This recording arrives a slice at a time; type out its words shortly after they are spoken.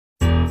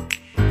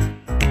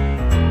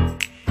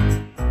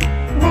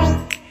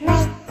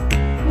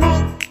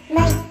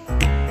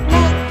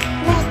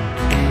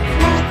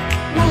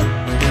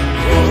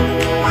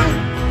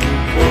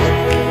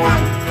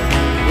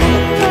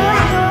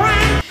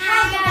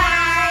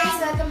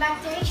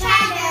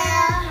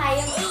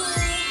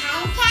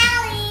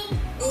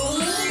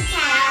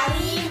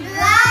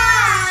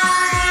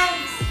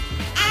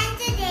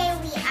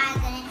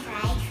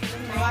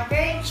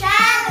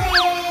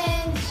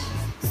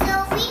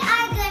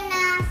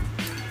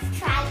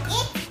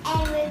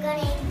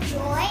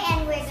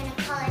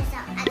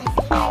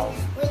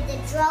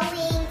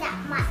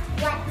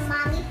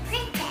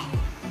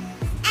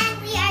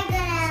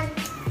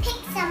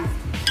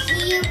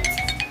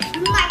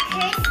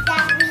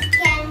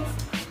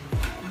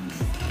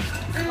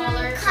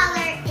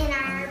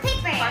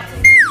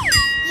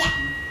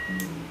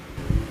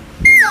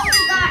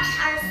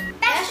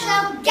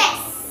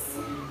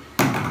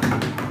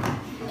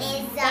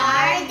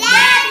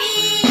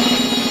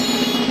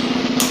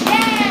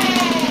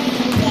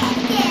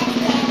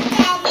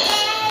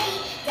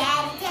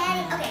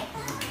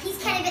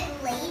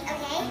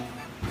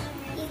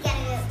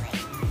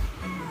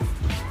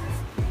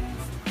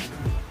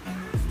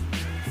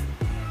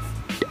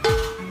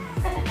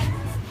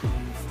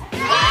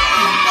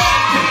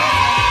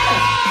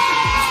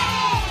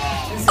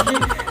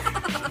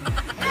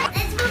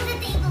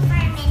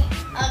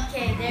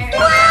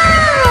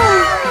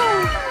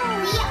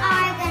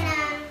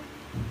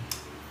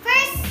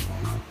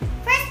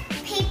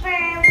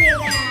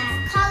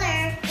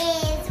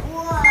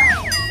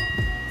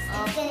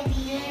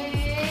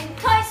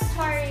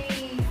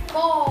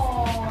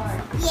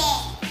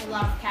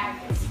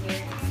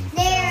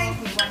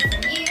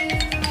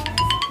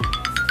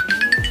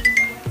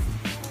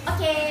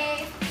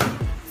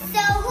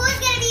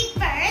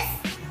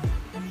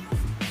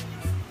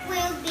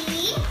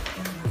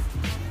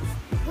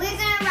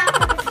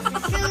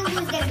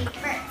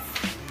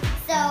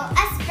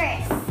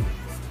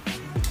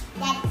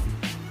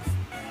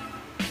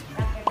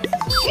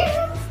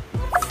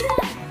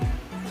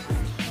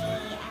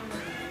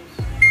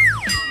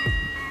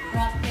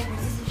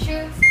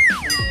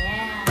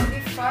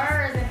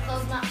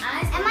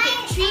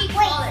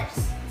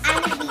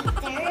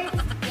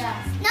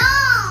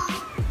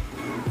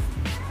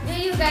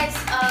guys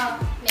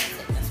mix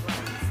it as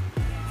well.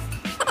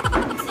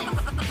 Mix it.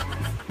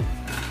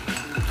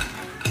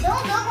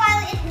 Don't look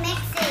while it's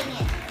mixing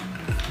it.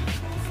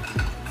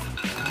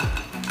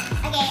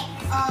 Okay,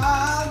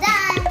 all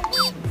done.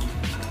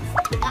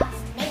 Got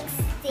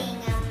mixing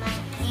on my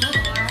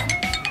hand.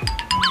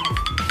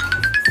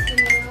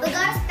 We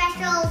got a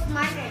special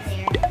marker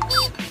there.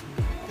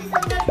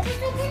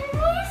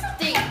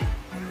 Stick.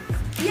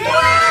 Yeah!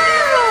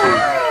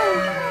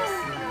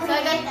 So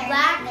I got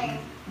black,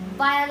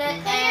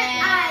 violet,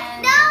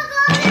 and no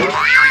golden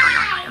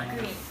eye.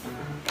 green.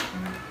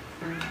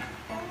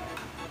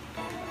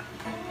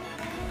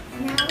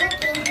 Now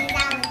looking, he's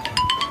out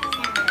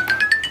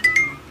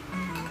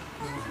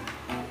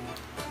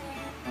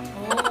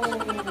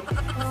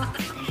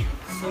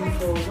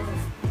Oh.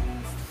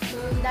 So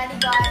Daddy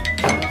got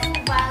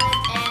blue, violet,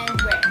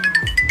 and red.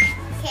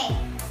 Okay,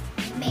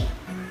 me.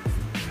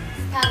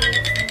 Callie.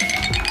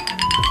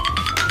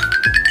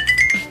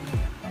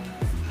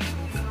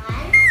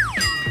 One,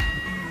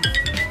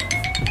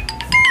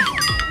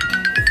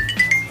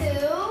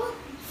 two.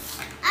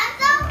 I'm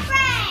so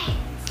frank.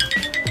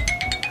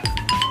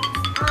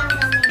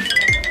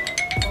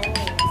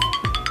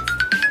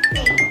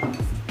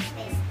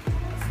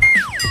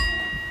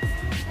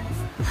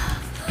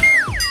 Awesome.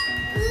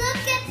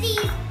 Look at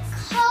these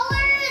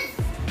colors.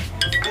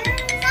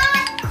 They're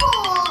not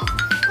cool,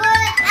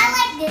 but I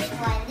like this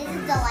one. This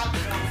is the light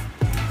one.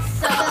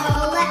 So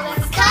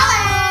let's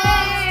color.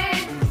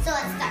 So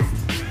let's start.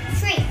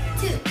 3,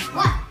 2,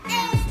 1.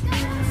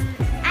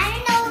 I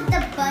don't know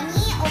the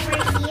bunny over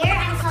here.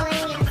 I'm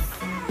coloring its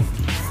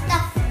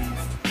stuffed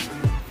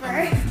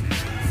fur.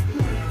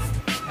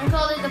 I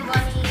call it the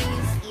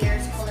bunny's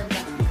ears color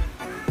black.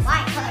 Why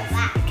color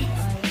black?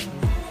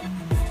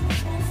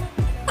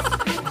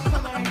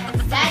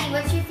 Daddy,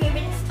 what's your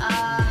favorite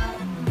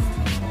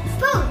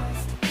Food.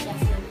 yeah,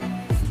 food?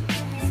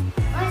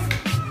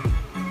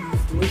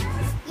 What is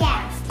it?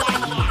 Yeah.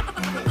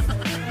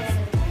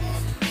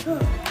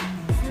 Ooh,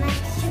 I'm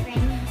like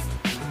shivering.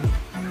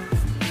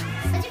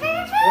 What's your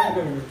favorite food?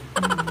 Burger.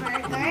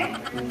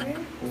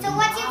 So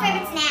what's your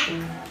favorite snack?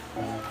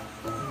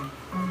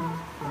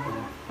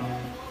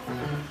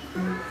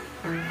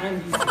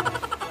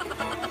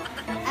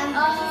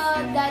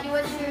 Daddy,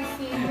 what's your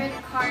favorite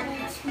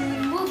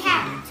cartoon movie?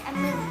 Cat.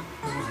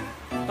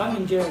 I'm Tom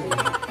and Jerry.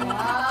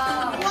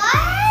 Wow. What?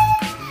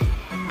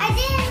 I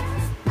didn't.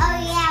 Oh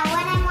yeah,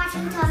 when I'm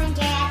watching Tom and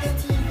Jerry at the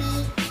TV,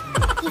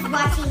 he's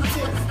watching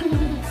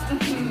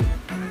too.